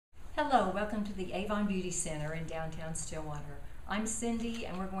Hello, welcome to the Avon Beauty Center in downtown Stillwater. I'm Cindy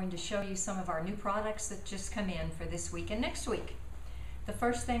and we're going to show you some of our new products that just come in for this week and next week. The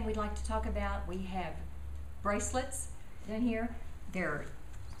first thing we'd like to talk about, we have bracelets in here. They're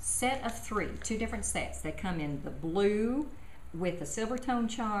a set of two different sets. They come in the blue with the silver tone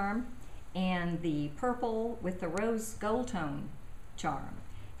charm and the purple with the rose gold tone charm.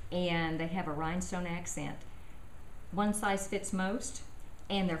 And they have a rhinestone accent. One size fits most.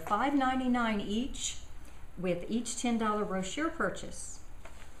 And they're $5.99 each with each $10 brochure purchase.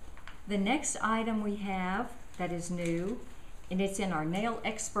 The next item we have that is new, and it's in our Nail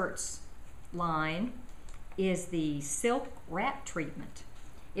Experts line, is the Silk Wrap Treatment.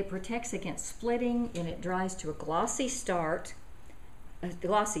 It protects against splitting and it dries to a glossy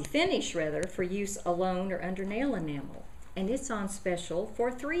finish rather, for use alone or under nail enamel. And it's on special for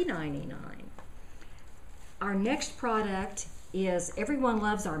 $3.99. Our next product is, everyone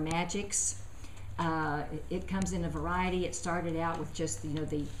loves our Magics. It comes in a variety. It started out with just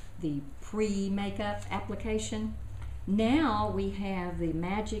the pre-makeup application. Now we have the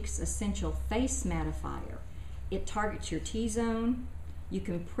Magics Essential Face Mattifier. It targets your T-zone. You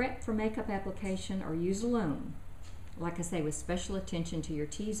can prep for makeup application or use alone, like I say, with special attention to your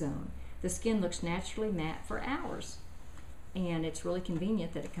T-zone. The skin looks naturally matte for hours. And it's really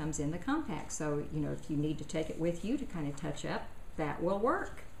convenient that it comes in the compact. So, if you need to take it with you to kind of touch up, that will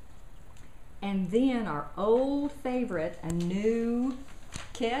work. And then our old favorite, new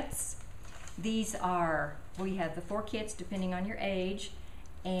kits. These are, we have the 4 kits depending on your age,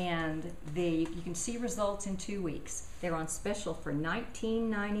 and you can see results in 2 weeks. They're on special for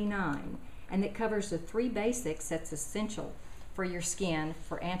 $19.99, and it covers the 3 basics that's essential for your skin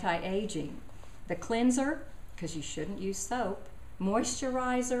for anti-aging. The cleanser, because you shouldn't use soap,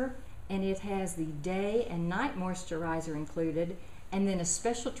 moisturizer, and it has the day and night moisturizer included, and then a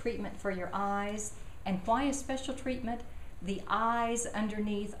special treatment for your eyes. And why a special treatment? The eyes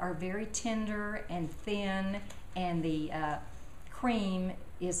underneath are very tender and thin, and the cream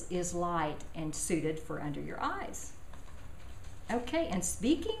is light and suited for under your eyes. Okay, and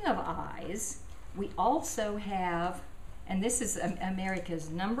speaking of eyes, we also have, and this is America's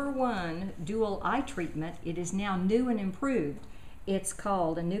 #1 dual eye treatment. It is now new and improved. It's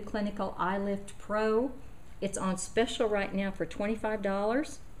called a new Clinical Eye Lift Pro. It's on special right now for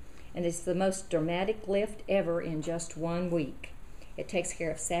 $25, and it's the most dramatic lift ever in just 1 week. It takes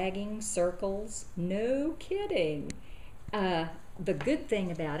care of sagging, circles, no kidding. The good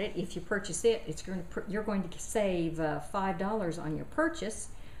thing about it, if you purchase it, you're going to save $5 on your purchase.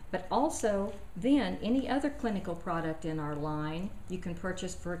 But also, then, any other clinical product in our line, you can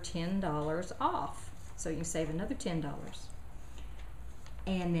purchase for $10 off. So you can save another $10.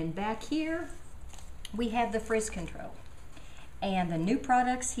 And then back here, we have the frizz control. And the new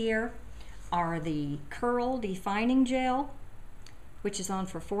products here are the Curl Defining Gel, which is on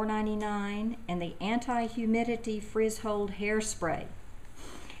for $4.99, and the Anti-Humidity Frizz Hold Hairspray.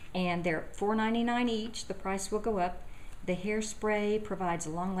 And they're $4.99 each. The price will go up. The hairspray provides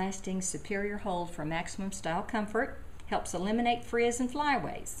a long-lasting superior hold for maximum style comfort, helps eliminate frizz and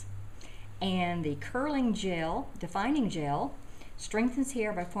flyaways. And the curling gel, defining gel, strengthens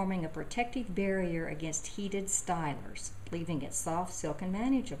hair by forming a protective barrier against heated stylers, leaving it soft, silk, and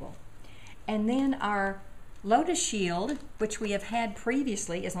manageable. And then our Lotus Shield, which we have had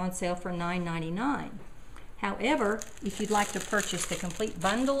previously, is on sale for $9.99. However, if you'd like to purchase the complete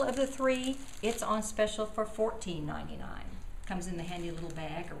bundle of the 3, it's on special for $14.99. Comes in the handy little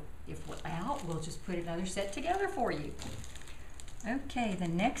bag, or if we're out, we'll just put another set together for you. Okay, the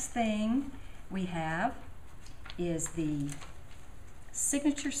next thing we have is the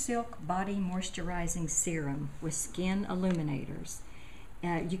Signature Silk Body Moisturizing Serum with Skin Illuminators.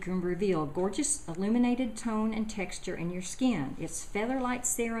 You can reveal gorgeous illuminated tone and texture in your skin. Its feather-light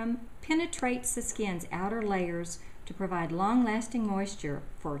serum penetrates the skin's outer layers to provide long-lasting moisture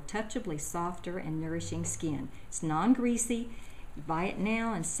for touchably softer and nourishing skin. It's non-greasy. You buy it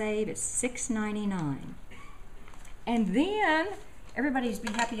now and save. It's $6.99. And then, everybody's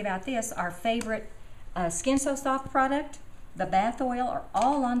be happy about this, our favorite Skin So Soft product, the bath oil, are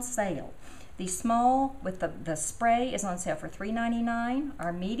all on sale. The small with the spray is on sale for $3.99.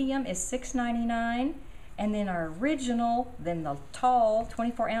 Our medium is $6.99. And then our original, then the tall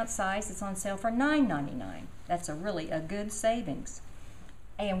 24-ounce size is on sale for $9.99. That's a good savings.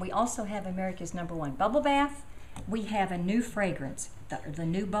 And we also have America's #1 bubble bath. We have a new fragrance, the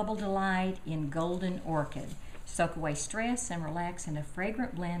new Bubble Delight in Golden Orchid. Soak away stress and relax in a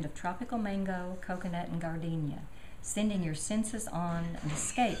fragrant blend of tropical mango, coconut, and gardenia. sending your senses on an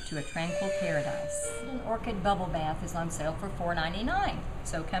escape to a tranquil paradise. An orchid bubble bath is on sale for $4.99,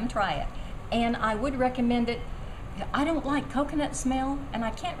 so come try it. And I would recommend it. I don't like coconut smell, and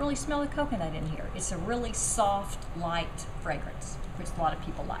I can't really smell the coconut in here. It's a really soft, light fragrance, which a lot of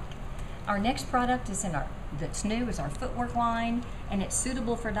people like. Our next product is that's new is our footwear line, and it's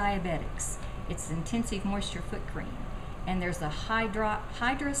suitable for diabetics. It's Intensive Moisture Foot Cream, and there's a Hydra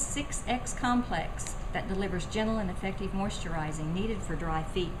 6X complex that delivers gentle and effective moisturizing needed for dry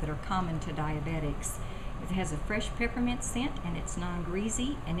feet that are common to diabetics. It has a fresh peppermint scent, and it's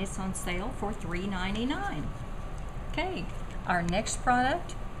non-greasy, and it's on sale for $3.99. Okay, our next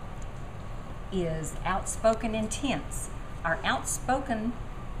product is Outspoken Intense. Our Outspoken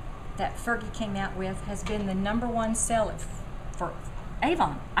that Fergie came out with has been the #1 seller for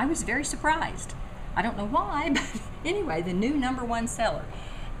Avon. I was very surprised. I don't know why, but anyway, the new #1 seller.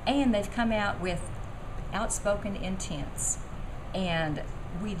 And they've come out with Outspoken Intense. And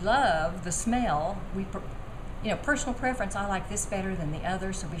we love the smell. Personal preference, I like this better than the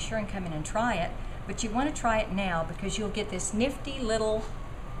other, so be sure and come in and try it. But you want to try it now because you'll get this nifty little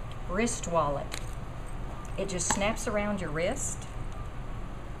wrist wallet. It just snaps around your wrist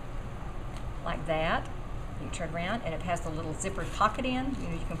like that. You turn around and it has the little zippered pocket in.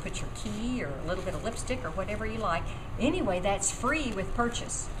 You can put your key or a little bit of lipstick or whatever you like. Anyway, that's free with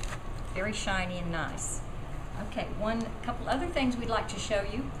purchase. Very shiny and nice. Okay, couple other things we'd like to show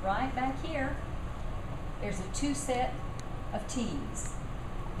you right back here. There's a 2 set of tees.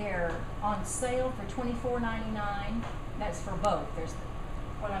 They're on sale for $24.99. That's for both.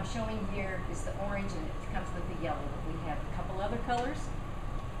 What I'm showing here is the orange, and it comes with the yellow. We have a couple other colors.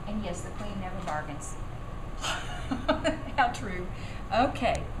 And yes, the queen never bargains. How true.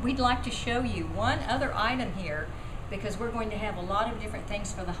 Okay, we'd like to show you one other item here because we're going to have a lot of different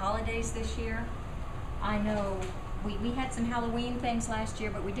things for the holidays this year. I know we had some Halloween things last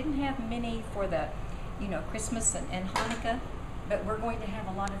year, but we didn't have many for the, Christmas and Hanukkah. But we're going to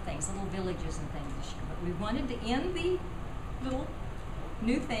have a lot of things, little villages and things this year. But we wanted to end the little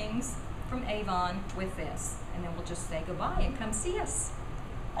new things from Avon with this. And then we'll just say goodbye and come see us.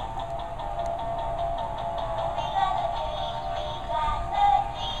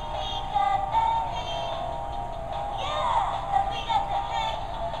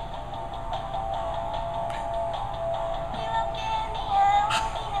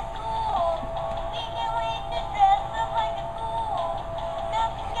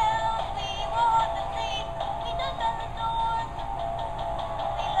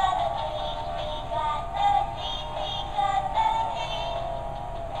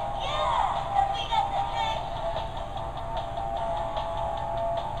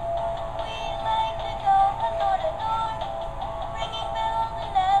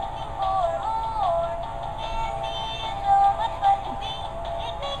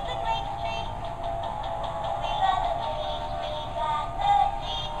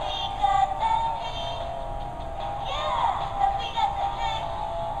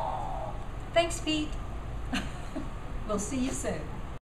 Thanks, Pete. We'll see you soon.